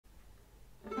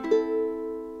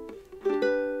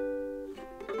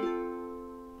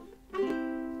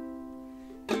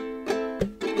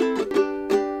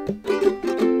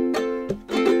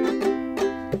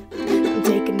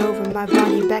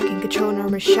control nor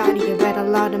was shoddy. I bet a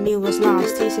lot of me was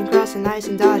lost, T's and crossed and I's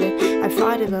and dotted. I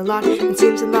fought it a lot, and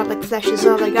seems a lot like flesh is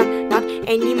all I got. Not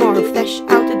anymore, flesh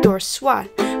out the door, swat.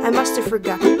 I must have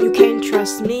forgot, you can't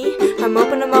trust me. I'm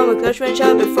open a moment, close range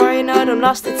up before I know it, I'm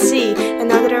lost at sea. And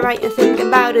now that I write and think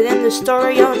about it, and the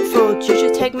story unfolds. You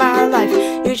should take my life,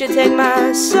 you should take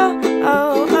my soul.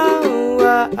 Oh, oh,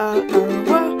 oh, oh, oh,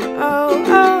 oh, oh,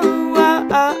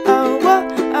 oh, oh, oh, oh, oh.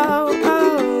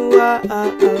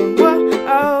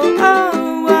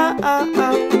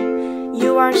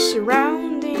 You are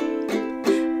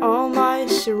surrounding all my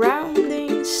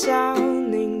surroundings,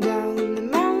 sounding down the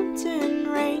mountain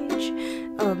range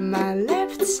of my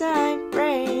left side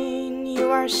brain. You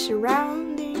are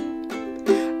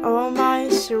surrounding all my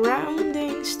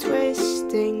surroundings,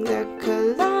 twisting the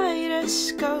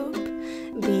kaleidoscope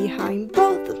behind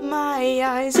both of my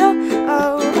eyes. Oh,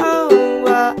 oh, oh,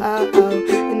 oh, oh, oh.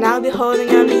 And I'll be holding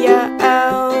on to you.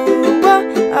 Oh,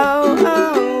 oh, oh, oh,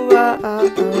 oh,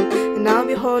 oh, oh. And I'll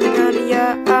be holding on to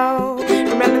you. Oh,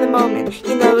 remember the moment,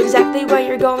 you know exactly where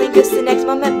you're going, 'cause the next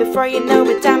moment before you know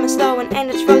it, time is slowing and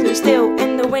it's frozen still.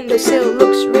 And the windowsill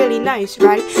looks really nice,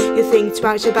 right? You think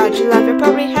twice about your life, it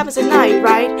probably happens at night,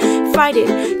 right? Fight it,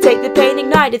 take the pain,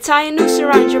 ignite it, tie a noose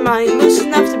around your mind, loose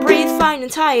enough to breathe, fine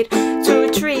and tie it to a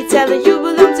tree, telling you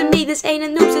belong to me. This ain't a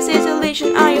noose, this is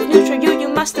elation. I have neutral you, you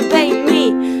must obey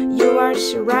me. You are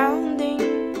surrounding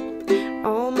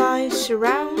all my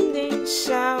surroundings,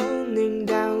 sounding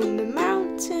down the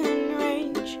mountain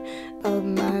range of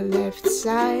my left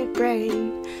side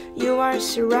brain. You are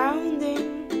surrounding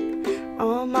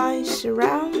all my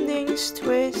surroundings,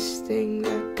 twisting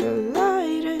the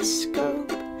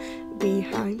kaleidoscope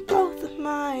behind both of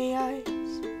my eyes.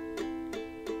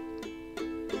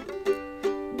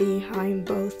 Behind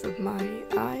both of my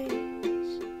eyes.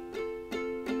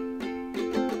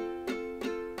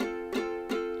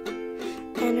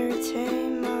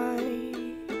 Entertain my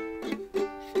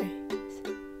faith.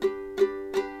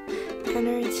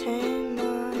 Entertain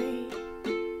my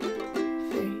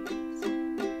faith.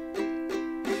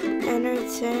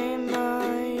 Entertain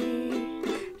my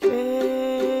faith.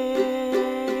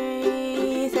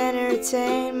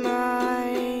 Entertain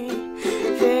my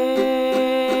faith.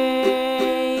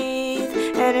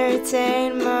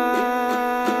 Entertain my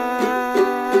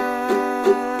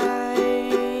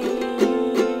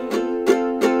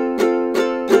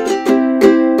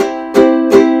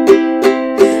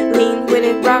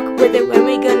rock with it, when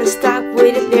we gonna stop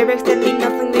with it? Lyrics that mean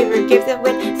nothing, they were gifted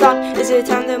with thought. Is it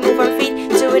time to move our feet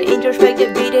to an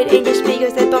introspective beat? It angel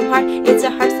speakers that bump hard, it's a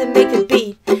heart that make a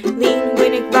beat. Lean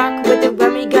with it, rock with it,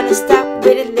 when we gonna stop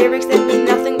with it? Lyrics that mean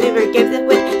nothing, they were gifted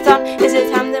with thought. Is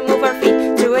it time to move our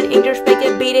feet to an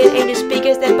introspective beat? It angel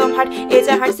speakers that bump hard, it's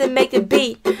a heart that make the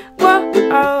beat. Whoa,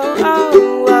 oh,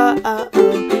 oh, oh, oh,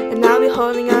 oh. And I'll be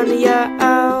holding on to you.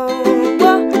 Oh,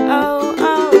 whoa, oh,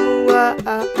 oh, oh,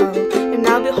 oh, oh. And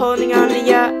I'll be holding on to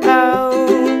you.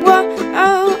 Oh, whoa,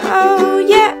 oh, oh,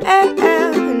 yeah.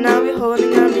 And I'll be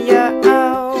holding on to you.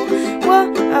 Oh,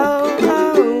 whoa, oh,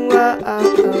 oh, oh, oh.